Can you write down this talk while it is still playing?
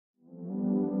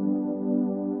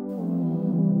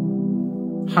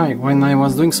Hi, when I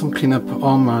was doing some cleanup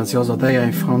home the other day,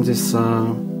 I found this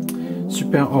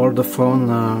super old phone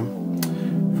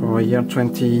for year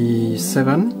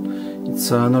 27. It's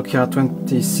a Nokia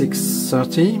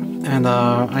 2630, and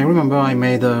I remember I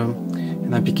made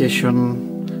an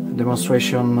application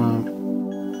demonstration,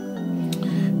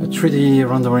 a 3D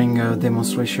rendering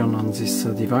demonstration on this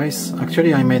device.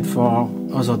 Actually, I made for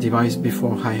other device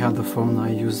before I had the phone.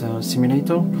 I use a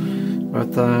simulator,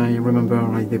 but I remember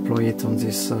I deploy it on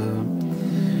this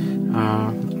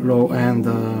low-end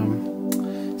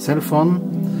cell phone.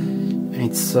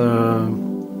 It's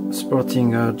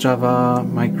supporting Java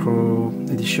Micro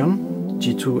Edition,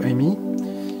 J2ME,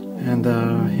 and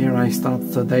here I start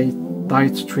the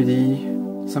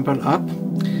diet3d sample app.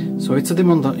 So it's a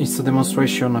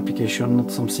demonstration application,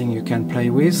 not something you can play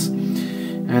with,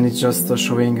 and it's just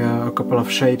showing a couple of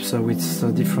shapes with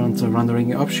different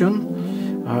rendering options.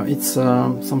 It's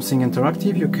something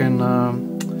interactive. You can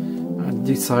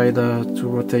decide to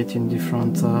rotate in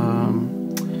different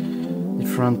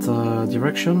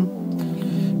direction,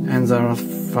 and there are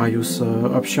various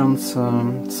options.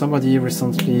 Somebody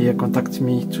recently contacted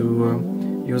me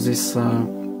to use this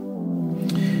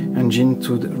engine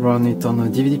to run it on a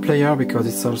DVD player, because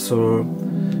it's also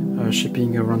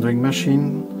shipping a rendering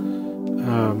machine,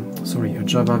 a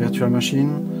Java virtual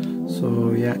machine.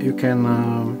 So yeah, you can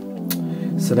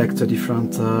select a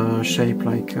different shape,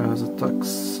 like the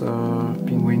tux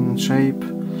penguin shape,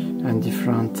 and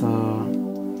different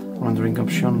rendering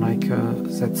option like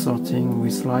Z sorting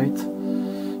with light.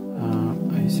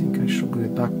 I think I should go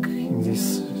back in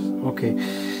this. Okay,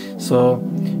 so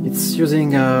it's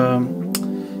using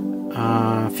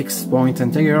fixed point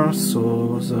integer,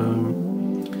 so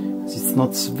it's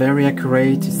not very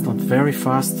accurate, it's not very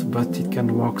fast, but it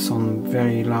can work on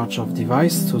very large of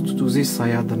device. So to do this, I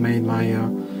had made my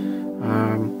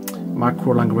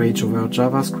macro language over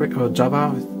JavaScript, no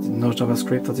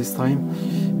JavaScript at this time,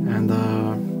 and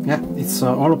yeah, it's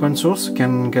all open source. You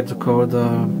can get the code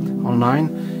online,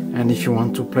 and if you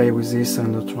want to play with this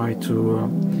and try to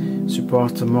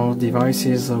support more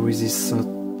devices with this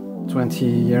 20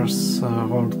 years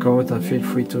old code, feel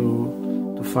free to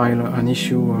file an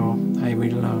issue, or I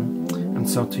will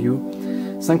answer to you.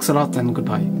 Thanks a lot, and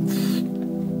goodbye.